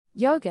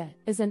Yoga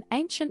is an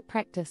ancient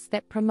practice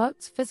that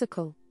promotes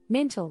physical,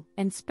 mental,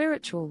 and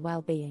spiritual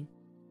well-being.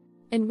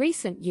 In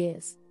recent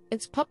years,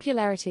 its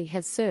popularity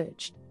has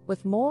surged,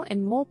 with more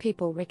and more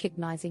people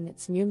recognizing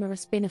its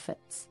numerous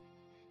benefits.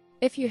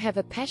 If you have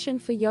a passion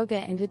for yoga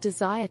and a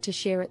desire to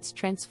share its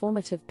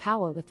transformative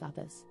power with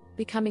others,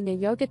 becoming a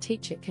yoga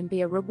teacher can be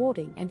a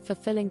rewarding and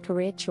fulfilling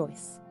career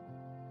choice.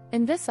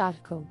 In this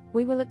article,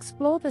 we will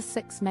explore the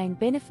 6 main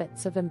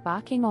benefits of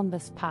embarking on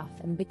this path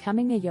and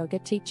becoming a yoga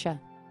teacher.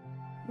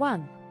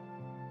 1.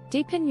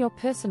 Deepen your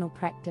personal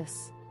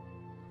practice.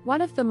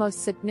 One of the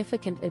most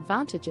significant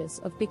advantages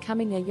of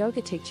becoming a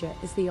yoga teacher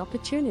is the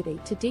opportunity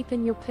to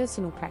deepen your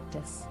personal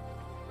practice.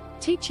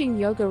 Teaching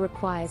yoga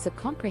requires a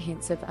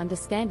comprehensive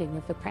understanding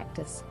of the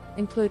practice,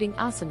 including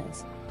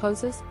asanas,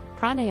 poses,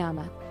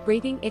 pranayama,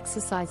 breathing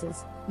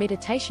exercises,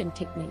 meditation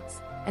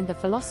techniques, and the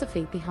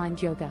philosophy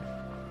behind yoga.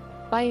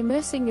 By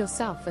immersing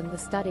yourself in the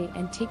study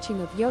and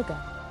teaching of yoga,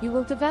 you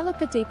will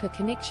develop a deeper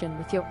connection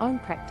with your own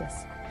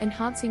practice,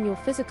 enhancing your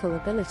physical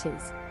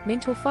abilities,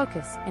 mental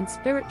focus, and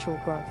spiritual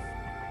growth.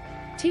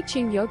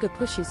 Teaching yoga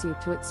pushes you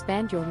to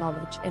expand your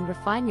knowledge and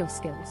refine your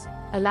skills,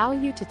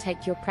 allowing you to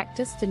take your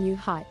practice to new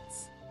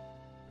heights.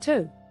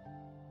 2.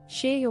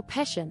 Share your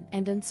passion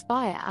and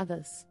inspire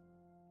others.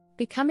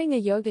 Becoming a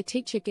yoga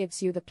teacher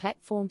gives you the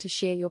platform to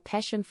share your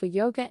passion for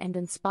yoga and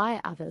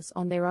inspire others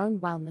on their own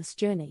wellness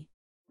journey.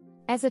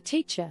 As a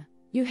teacher,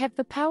 you have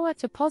the power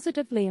to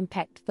positively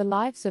impact the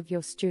lives of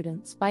your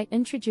students by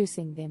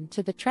introducing them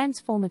to the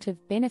transformative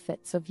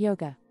benefits of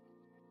yoga.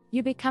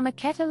 You become a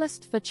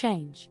catalyst for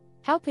change,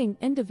 helping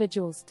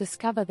individuals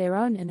discover their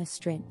own inner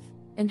strength,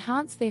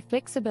 enhance their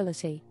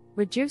flexibility,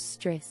 reduce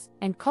stress,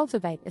 and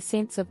cultivate a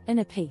sense of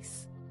inner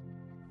peace.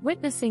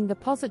 Witnessing the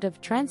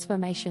positive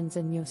transformations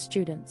in your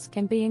students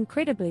can be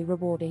incredibly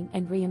rewarding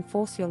and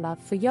reinforce your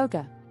love for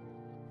yoga.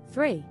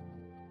 3.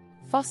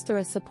 Foster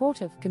a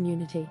supportive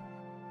community.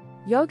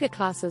 Yoga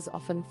classes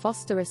often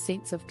foster a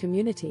sense of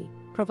community,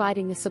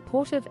 providing a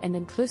supportive and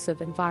inclusive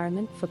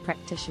environment for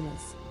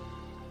practitioners.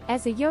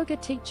 As a yoga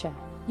teacher,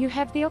 you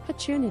have the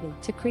opportunity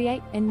to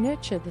create and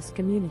nurture this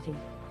community.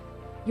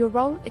 Your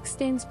role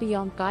extends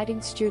beyond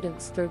guiding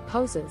students through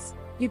poses.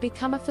 You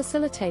become a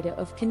facilitator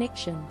of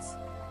connections.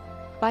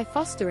 By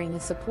fostering a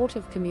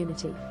supportive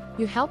community,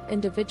 you help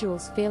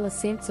individuals feel a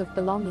sense of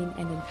belonging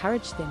and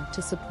encourage them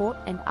to support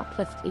and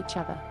uplift each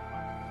other.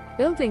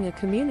 Building a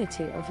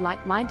community of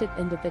like-minded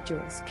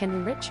individuals can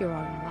enrich your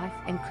own life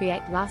and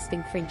create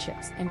lasting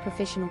friendships and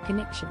professional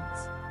connections.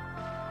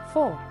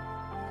 4.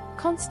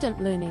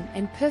 Constant learning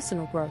and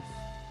personal growth.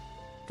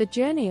 The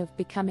journey of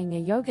becoming a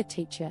yoga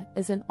teacher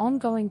is an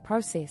ongoing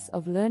process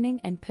of learning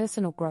and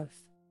personal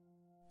growth.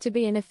 To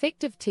be an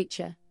effective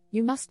teacher,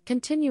 you must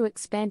continue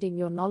expanding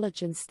your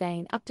knowledge and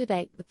staying up to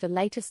date with the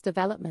latest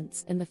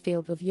developments in the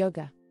field of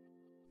yoga.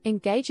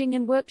 Engaging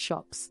in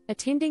workshops,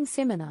 attending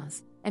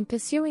seminars, and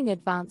pursuing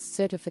advanced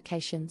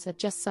certifications are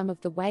just some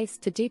of the ways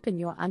to deepen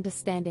your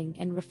understanding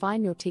and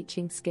refine your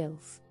teaching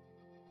skills.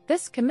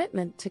 This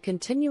commitment to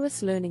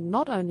continuous learning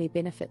not only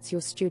benefits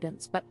your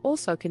students but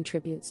also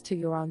contributes to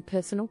your own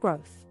personal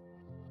growth.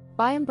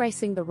 By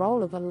embracing the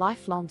role of a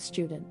lifelong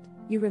student,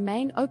 you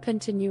remain open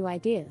to new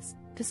ideas,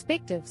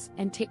 perspectives,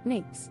 and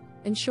techniques,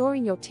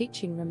 ensuring your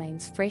teaching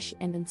remains fresh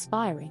and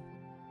inspiring.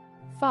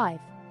 5.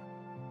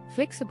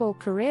 Flexible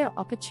career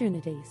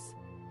opportunities.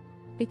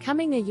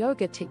 Becoming a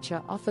yoga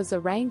teacher offers a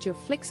range of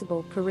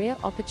flexible career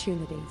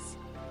opportunities.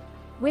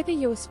 Whether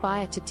you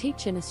aspire to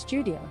teach in a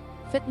studio,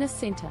 fitness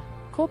center,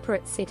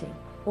 corporate setting,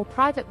 or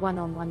private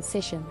one-on-one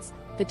sessions,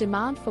 the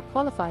demand for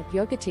qualified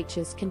yoga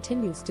teachers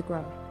continues to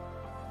grow.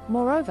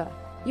 Moreover,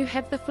 you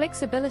have the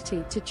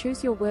flexibility to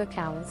choose your work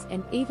hours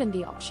and even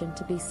the option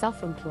to be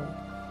self-employed.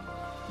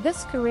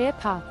 This career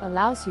path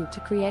allows you to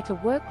create a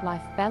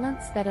work-life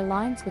balance that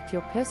aligns with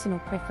your personal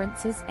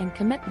preferences and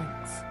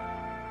commitments.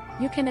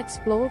 You can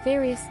explore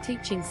various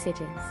teaching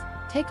settings,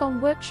 take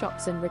on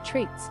workshops and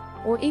retreats,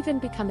 or even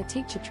become a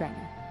teacher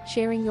trainer,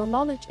 sharing your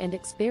knowledge and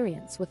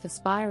experience with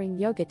aspiring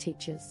yoga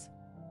teachers.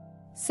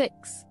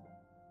 6.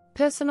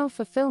 Personal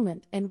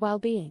fulfillment and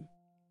well-being.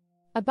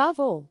 Above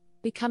all,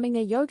 becoming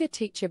a yoga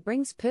teacher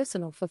brings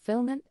personal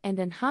fulfillment and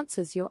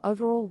enhances your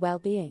overall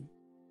well-being.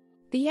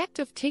 The act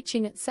of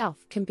teaching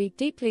itself can be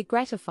deeply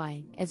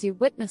gratifying as you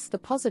witness the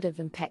positive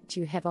impact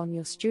you have on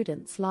your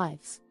students'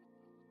 lives.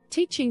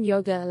 Teaching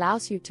yoga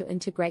allows you to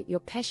integrate your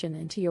passion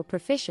into your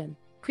profession,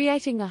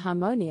 creating a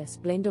harmonious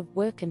blend of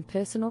work and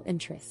personal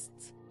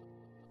interests.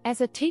 As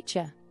a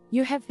teacher,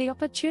 you have the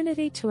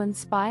opportunity to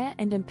inspire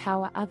and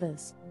empower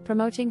others,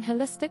 promoting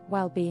holistic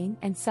well-being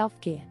and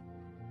self-care.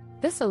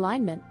 This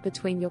alignment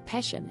between your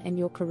passion and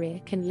your career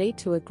can lead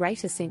to a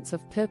greater sense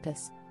of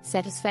purpose,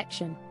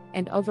 satisfaction,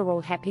 and overall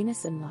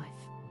happiness in life.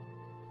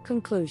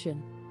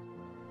 Conclusion.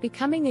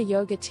 Becoming a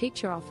yoga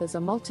teacher offers a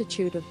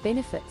multitude of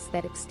benefits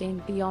that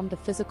extend beyond the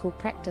physical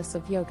practice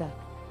of yoga.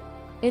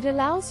 It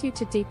allows you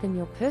to deepen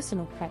your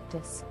personal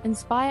practice,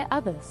 inspire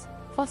others,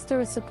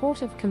 foster a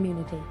supportive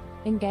community,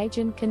 engage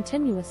in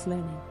continuous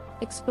learning,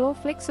 explore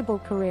flexible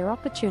career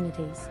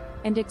opportunities,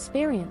 and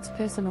experience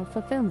personal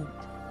fulfillment.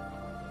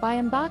 By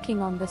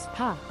embarking on this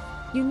path,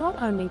 you not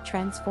only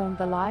transform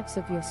the lives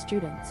of your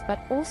students but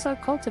also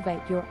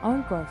cultivate your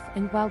own growth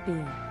and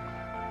well-being.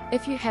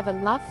 If you have a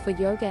love for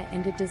yoga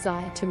and a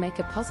desire to make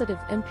a positive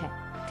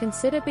impact,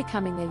 consider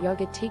becoming a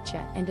yoga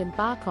teacher and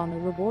embark on a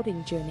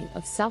rewarding journey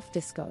of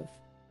self-discovery.